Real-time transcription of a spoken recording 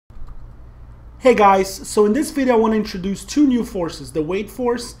Hey guys, so in this video I want to introduce two new forces, the weight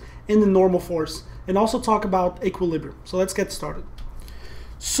force and the normal force, and also talk about equilibrium. So let's get started.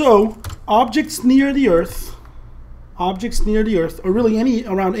 So objects near the Earth, or really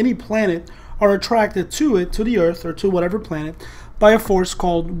around any planet, are attracted to the Earth or to whatever planet by a force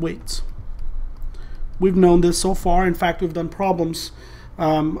called weight. We've known this so far. In fact, we've done problems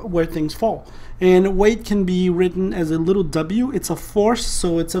where things fall. And weight can be written as a little w. It's a force,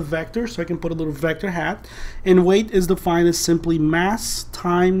 so it's a vector, so I can put a little vector hat. And weight is defined as simply mass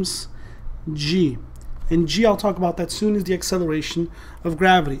times g. And g, I'll talk about that soon, is the acceleration of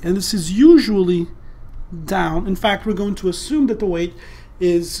gravity. And this is usually down. In fact, we're going to assume that the weight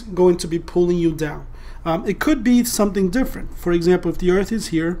is going to be pulling you down. It could be something different. For example, if the Earth is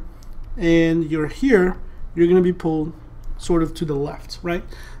here and you're here, you're going to be pulled sort of to the left, right?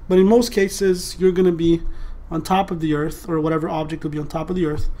 But in most cases, you're going to be on top of the Earth, or whatever object will be on top of the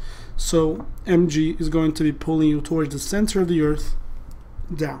Earth. So mg is going to be pulling you towards the center of the Earth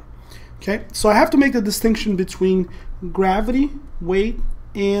down. Okay, so I have to make the distinction between gravity, weight,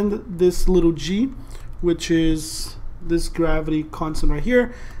 and this little g, which is this gravity constant right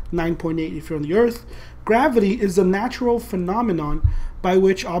here, 9.8 if you're on the Earth. Gravity is a natural phenomenon by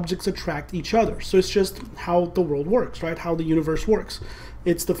which objects attract each other. So it's just how the world works, right? How the universe works.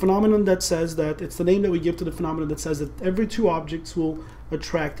 It's the phenomenon that says that, it's the name that we give to the phenomenon that says that every two objects will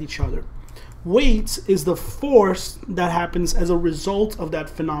attract each other. Weight is the force that happens as a result of that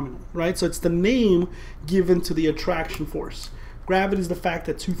phenomenon, right? So it's the name given to the attraction force. Gravity is the fact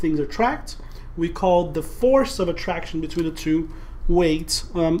that two things attract. We call the force of attraction between the two weight,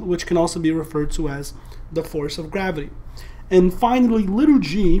 which can also be referred to as the force of gravity. And finally, little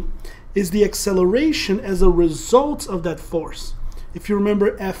g is the acceleration as a result of that force. If you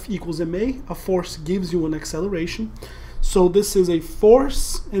remember F equals ma, a force gives you an acceleration. So this is a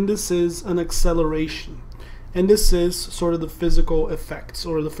force and this is an acceleration. And this is sort of the physical effects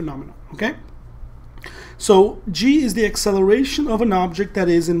or the phenomenon, okay? So g is the acceleration of an object that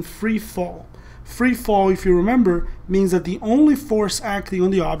is in free fall. Free fall, if you remember, means that the only force acting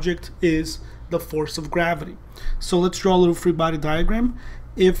on the object is the force of gravity. So let's draw a little free body diagram.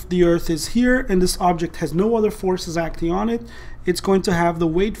 If the Earth is here and this object has no other forces acting on it, it's going to have the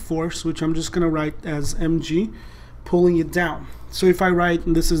weight force, which I'm just going to write as mg, pulling it down. So if I write,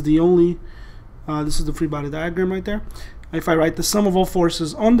 and this is the free body diagram right there. If I write the sum of all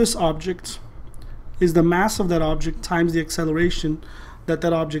forces on this object is the mass of that object times the acceleration that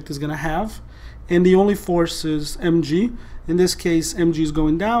that object is going to have. And the only force is mg. In this case, mg is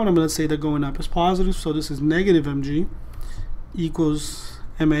going down. I'm going to say that going up is positive. So this is negative mg equals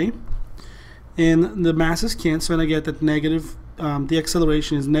ma. And the masses cancel, and I get that negative, the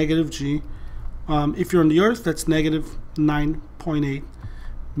acceleration is negative g. If you're on the Earth, that's negative 9.8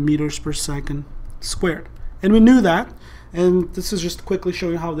 meters per second squared. And we knew that. And this is just quickly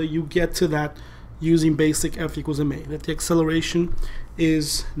showing how that you get to that using basic F equals ma, that the acceleration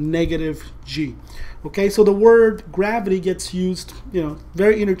is negative g. Okay, so the word gravity gets used,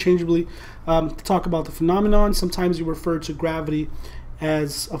 very interchangeably to talk about the phenomenon. Sometimes you refer to gravity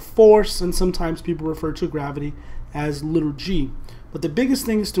as a force, and sometimes people refer to gravity as little g. But the biggest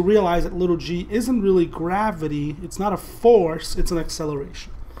thing is to realize that little g isn't really gravity. It's not a force, it's an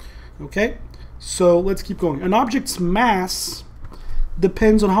acceleration. Okay, so let's keep going. An object's mass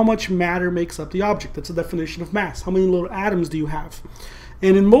depends on how much matter makes up the object. That's the definition of mass. How many little atoms do you have?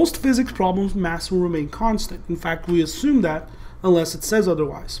 And in most physics problems, mass will remain constant. In fact, we assume that unless it says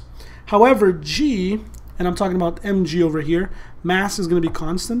otherwise. However, g, and I'm talking about mg over here, mass is going to be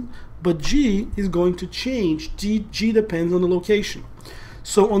constant, but g is going to change. G depends on the location.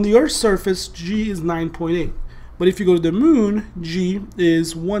 So on the Earth's surface, g is 9.8. But if you go to the moon, g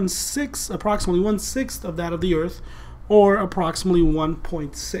is approximately 1/6 of that of the Earth, or approximately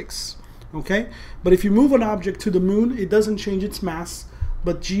 1.6. Okay? But if you move an object to the moon, it doesn't change its mass,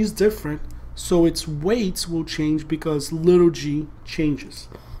 but g is different, so its weight will change because little g changes.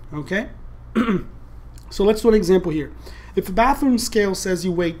 Okay? So let's do an example here. If a bathroom scale says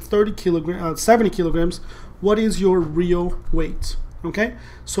you weigh 70 kilograms, what is your real weight? Okay?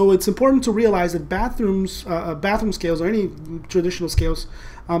 So it's important to realize that bathroom scales, or any traditional scales,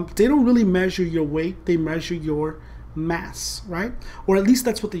 they don't really measure your weight, they measure your mass, right? Or at least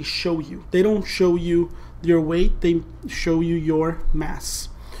that's what they show you. They don't show you your weight, they show you your mass.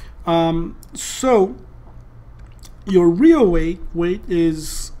 So your real weight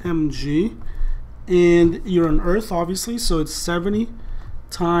is mg, and you're on Earth obviously, so it's 70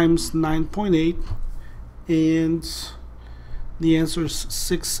 times 9.8, and the answer is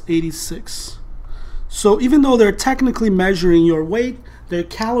 686. So even though they're technically measuring your weight, they're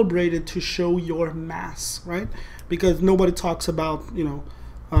calibrated to show your mass, right? Because nobody talks about,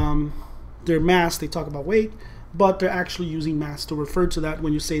 their mass, they talk about weight, but they're actually using mass to refer to that.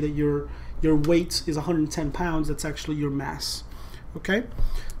 When you say that your weight is 110 pounds, that's actually your mass. Okay,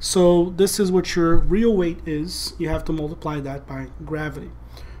 so this is what your real weight is. You have to multiply that by gravity.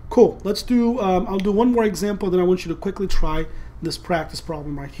 Cool. Let's do, I'll do one more example, then I want you to quickly try this practice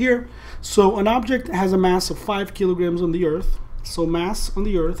problem right here. So an object has a mass of 5 kilograms on the Earth. So mass on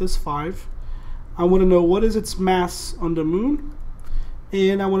the Earth is 5. I want to know what is its mass on the moon,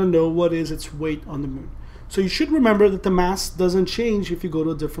 and I want to know what is its weight on the moon. So you should remember that the mass doesn't change if you go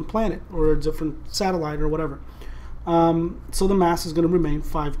to a different planet or a different satellite or whatever. So the mass is going to remain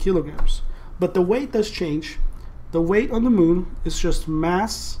 5 kilograms. But the weight does change. The weight on the moon is just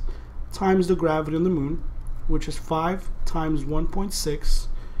mass times the gravity on the moon, which is 5 times 1.6,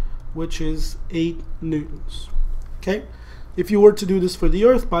 which is 8 newtons. Okay? If you were to do this for the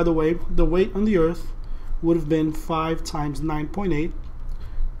Earth, by the way, the weight on the Earth would have been 5 times 9.8,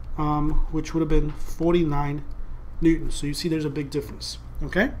 which would have been 49 newtons. So you see there's a big difference.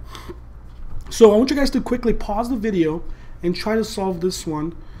 Okay? So I want you guys to quickly pause the video and try to solve this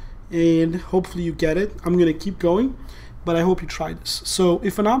one, and hopefully you get it. I'm going to keep going, but I hope you try this. So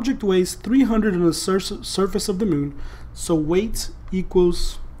if an object weighs 300 on the surface of the moon, so weight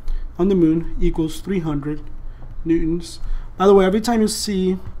equals on the moon equals 300 newtons. By the way, every time you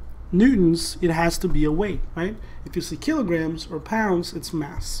see newtons, it has to be a weight, right? If you see kilograms or pounds, it's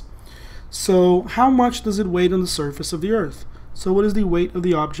mass. So how much does it weigh on the surface of the Earth? So what is the weight of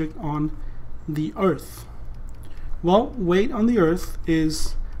the object on the Earth? Well, weight on the Earth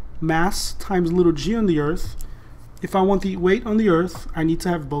is mass times little g on the Earth. If I want the weight on the Earth, I need to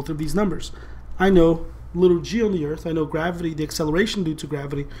have both of these numbers. I know little g on the Earth, I know gravity, the acceleration due to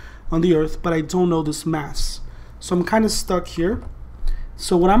gravity on the Earth, but I don't know this mass. So I'm kind of stuck here.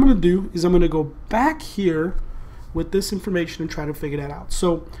 So what I'm going to do is I'm going to go back here with this information and try to figure that out.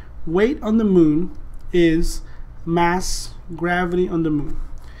 So weight on the moon is mass, gravity on the moon.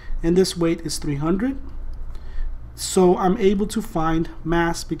 And this weight is 300. So I'm able to find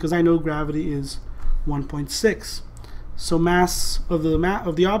mass because I know gravity is 1.6. So mass of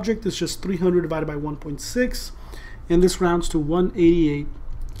the object is just 300 divided by 1.6, and this rounds to 188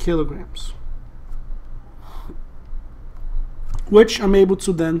 kilograms, which I'm able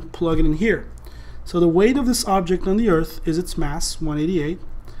to then plug it in here. So the weight of this object on the Earth is its mass, 188,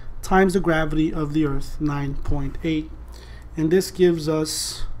 times the gravity of the Earth, 9.8. And this gives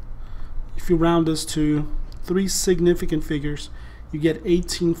us, if you round this to 3 significant figures, you get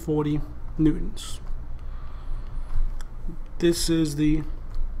 1840 newtons. This is the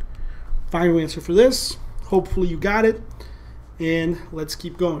final answer for this. Hopefully you got it, and let's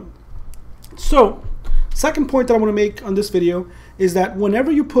keep going. So, second point that I want to make on this video is that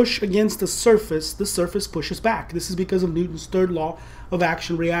whenever you push against the surface pushes back. This is because of Newton's third law of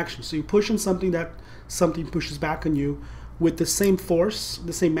action-reaction. So you push on something, that something pushes back on you with the same force,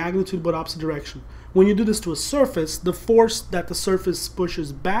 the same magnitude, but opposite direction. When you do this to a surface, the force that the surface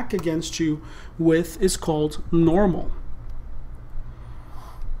pushes back against you with is called normal.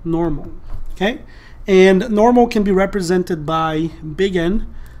 Normal, okay? And normal can be represented by big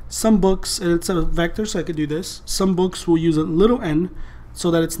N. Some books, and it's a vector, so I could do this. Some books will use a little n so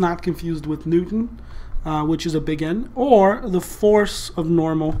that it's not confused with Newton, which is a big N, or the force of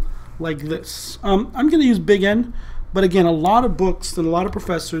normal like this. I'm going to use big N, but again, a lot of books and a lot of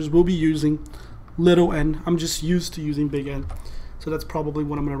professors will be using little n. I'm just used to using big N, so that's probably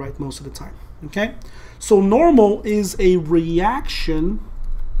what I'm going to write most of the time. Okay, so normal is a reaction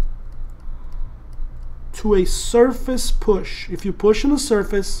to a surface push. If you push on a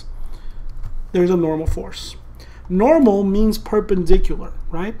surface, there's a normal force. Normal means perpendicular,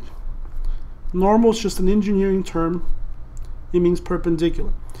 right? Normal is just an engineering term. It means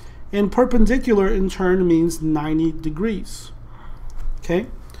perpendicular. And perpendicular in turn means 90 degrees. Okay?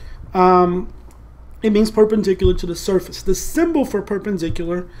 It means perpendicular to the surface. The symbol for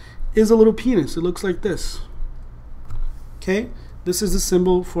perpendicular is a little penis. It looks like this. Okay? This is the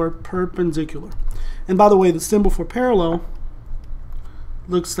symbol for perpendicular. And by the way, the symbol for parallel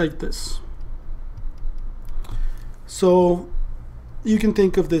looks like this. So you can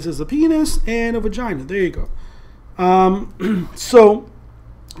think of this as a penis and a vagina. There you go. So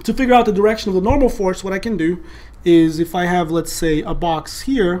to figure out the direction of the normal force, what I can do is, if I have, let's say, a box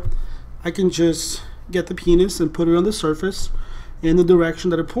here, I can just get the penis and put it on the surface, and the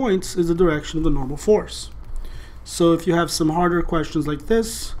direction that it points is the direction of the normal force. So if you have some harder questions like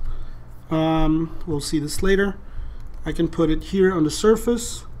this, we'll see this later, I can put it here on the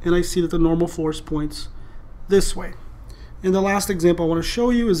surface, and I see that the normal force points this way. And the last example I want to show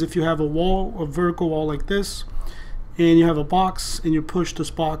you is if you have a wall, a vertical wall like this, and you have a box and you push this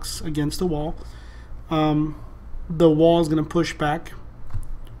box against the wall is going to push back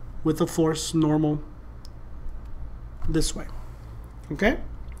with a force normal this way. Okay?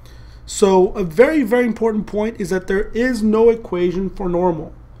 So a very, very important point is that there is no equation for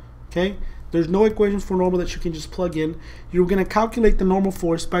normal. Okay? There's no equation for normal that you can just plug in. You're going to calculate the normal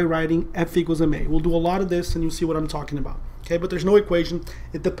force by writing F equals ma. We'll do a lot of this and you'll see what I'm talking about. Okay? But there's no equation.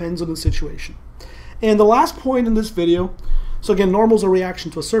 It depends on the situation. And the last point in this video, so again, normal is a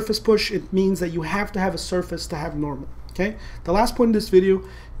reaction to a surface push. It means that you have to have a surface to have normal. Okay? The last point in this video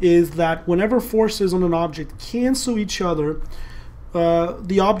is that whenever forces on an object cancel each other,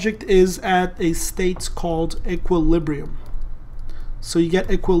 the object is at a state called equilibrium. So you get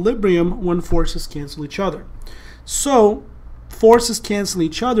equilibrium when forces cancel each other. So forces cancel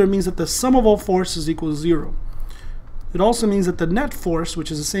each other means that the sum of all forces equals 0. It also means that the net force, which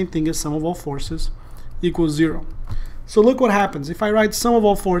is the same thing as sum of all forces, equals 0. So look what happens. If I write sum of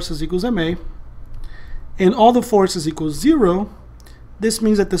all forces equals ma, and all the forces equals 0, this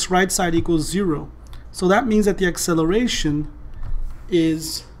means that this right side equals 0. So that means that the acceleration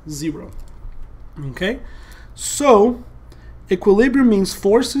is 0. Okay? So equilibrium means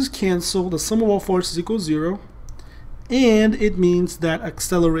forces cancel, the sum of all forces equals 0, and it means that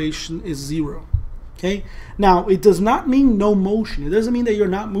acceleration is 0. Okay? Now, it does not mean no motion. It doesn't mean that you're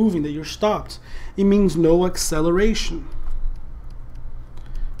not moving, that you're stopped. It means no acceleration.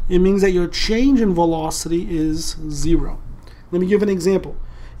 It means that your change in velocity is 0. Let me give an example.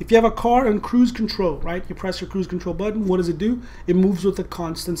 If you have a car on cruise control, right? You press your cruise control button, what does it do? It moves with a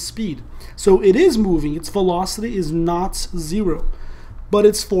constant speed. So it is moving, its velocity is not 0, but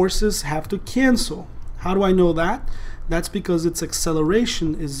its forces have to cancel. How do I know that? That's because its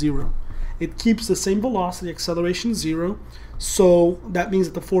acceleration is 0. It keeps the same velocity, acceleration 0, so that means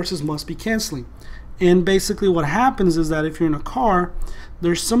that the forces must be canceling. And basically what happens is that if you're in a car,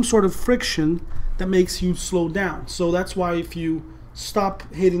 there's some sort of friction that makes you slow down. So that's why if you stop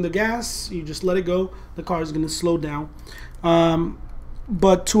hitting the gas, you just let it go, the car is going to slow down.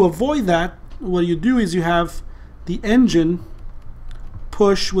 But to avoid that, what you do is you have the engine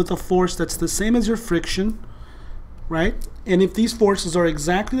push with a force that's the same as your friction, right? And if these forces are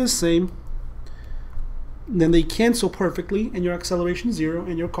exactly the same, then they cancel perfectly and your acceleration is 0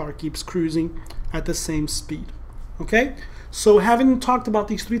 and your car keeps cruising at the same speed. Okay? So having talked about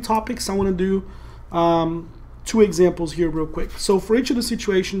these 3 topics, I want to do 2 examples here real quick. So for each of the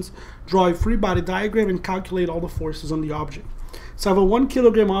situations, draw a free body diagram and calculate all the forces on the object. So I have a 1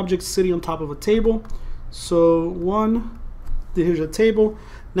 kilogram object sitting on top of a table. So here's a table.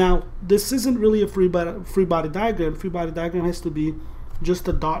 Now this isn't really a free body diagram. Free body diagram has to be just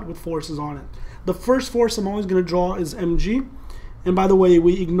a dot with forces on it. The first force I'm always going to draw is mg. And by the way,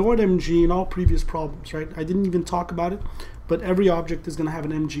 we ignored mg in all previous problems, right? I didn't even talk about it, but every object is going to have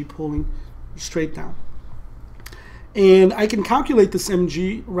an mg pulling straight down. And I can calculate this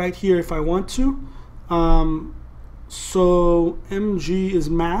mg right here if I want to. So mg is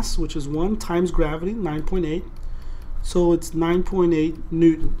mass, which is 1 times gravity, 9.8. So it's 9.8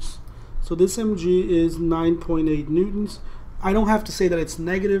 newtons. So this mg is 9.8 newtons. I don't have to say that it's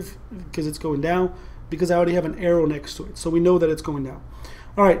negative because it's going down, because I already have an arrow next to it. So we know that it's going down.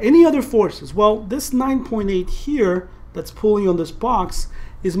 All right, any other forces? Well, this 9.8 here that's pulling on this box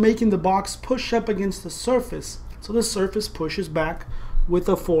is making the box push up against the surface. So the surface pushes back with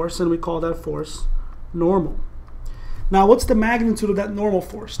a force, and we call that force normal. Now, what's the magnitude of that normal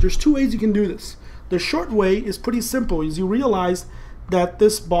force? There's 2 ways you can do this. The short way is pretty simple, is you realize that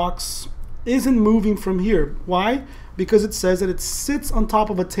this box isn't moving from here. Why? Because it says that it sits on top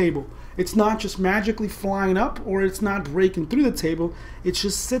of a table. It's not just magically flying up, or it's not breaking through the table. It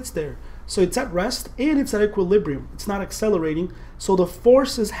just sits there. So it's at rest and it's at equilibrium. It's not accelerating. So the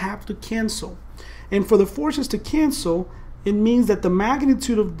forces have to cancel. And for the forces to cancel, it means that the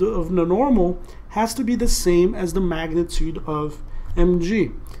magnitude of the normal has to be the same as the magnitude of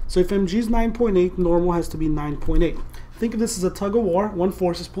mg. So if mg is 9.8, normal has to be 9.8. Think of this as a tug of war. One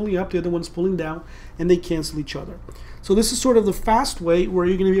force is pulling up, the other one's pulling down, and they cancel each other. So this is sort of the fast way where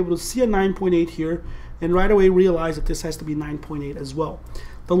you're going to be able to see a 9.8 here and right away realize that this has to be 9.8 as well.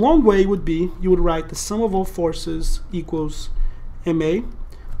 The long way would be, you would write the sum of all forces equals ma,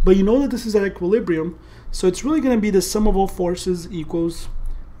 but you know that this is at equilibrium, so it's really going to be the sum of all forces equals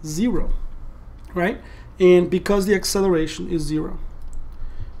 0, right? And because the acceleration is 0.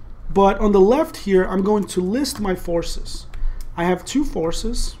 But on the left here, I'm going to list my forces. I have 2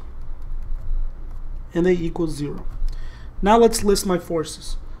 forces, and they equal 0. Now let's list my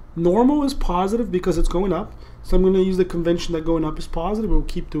forces. Normal is positive because it's going up, So I'm going to use the convention that going up is positive. We'll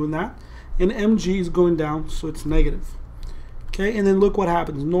keep doing that. And mg is going down, so it's negative. Okay, and then look what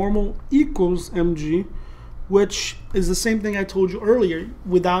happens. Normal equals mg, which is the same thing I told you earlier,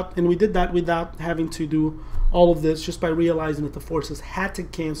 and we did that without having to do all of this, just by realizing that the forces had to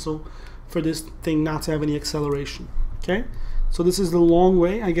cancel for this thing not to have any acceleration. Okay, so this is the long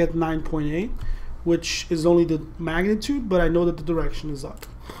way. I get 9.8, which is only the magnitude, but I know that the direction is up.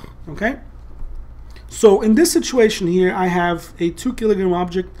 Okay, so in this situation here, I have a 2 kilogram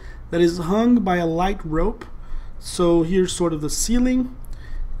object that is hung by a light rope. So here's sort of the ceiling,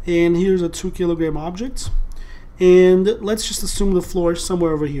 and here's a 2 kilogram object. And let's just assume the floor is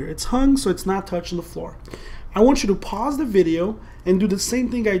somewhere over here. It's hung, so it's not touching the floor. I want you to pause the video and do the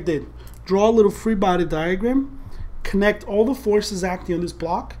same thing I did. Draw a little free body diagram, connect all the forces acting on this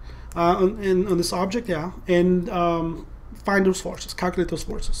block, on this object, and find those forces, calculate those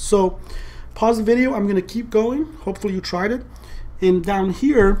forces. So pause the video, I'm gonna keep going. Hopefully you tried it. And down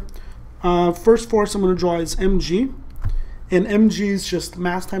here, first force I'm gonna draw is mg. And mg is just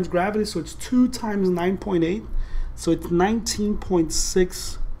mass times gravity, so it's 2 times 9.8. So it's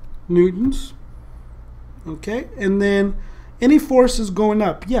 19.6 newtons. Okay, and then any force is going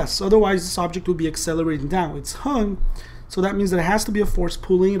up. Yes, otherwise this object would be accelerating down. It's hung, so that means that it has to be a force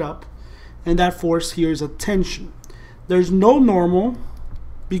pulling it up, and that force here is a tension. There's no normal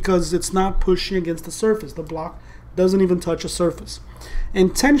because it's not pushing against the surface. The block doesn't even touch a surface.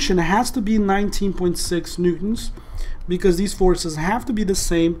 And tension has to be 19.6 newtons because these forces have to be the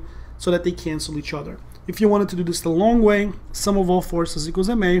same so that they cancel each other. If you wanted to do this the long way, sum of all forces equals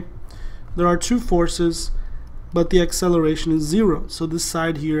ma. There are 2 forces, but the acceleration is 0. So this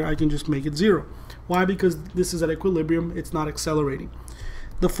side here, I can just make it 0. Why? Because this is at equilibrium, it's not accelerating.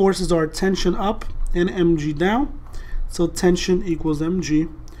 The forces are tension up and mg down. So tension equals mg.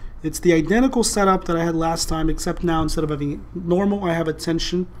 It's the identical setup that I had last time, except now instead of having normal, I have a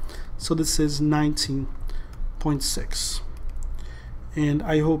tension. So this is 19.6. And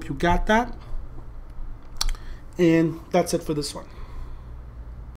I hope you got that. And that's it for this one.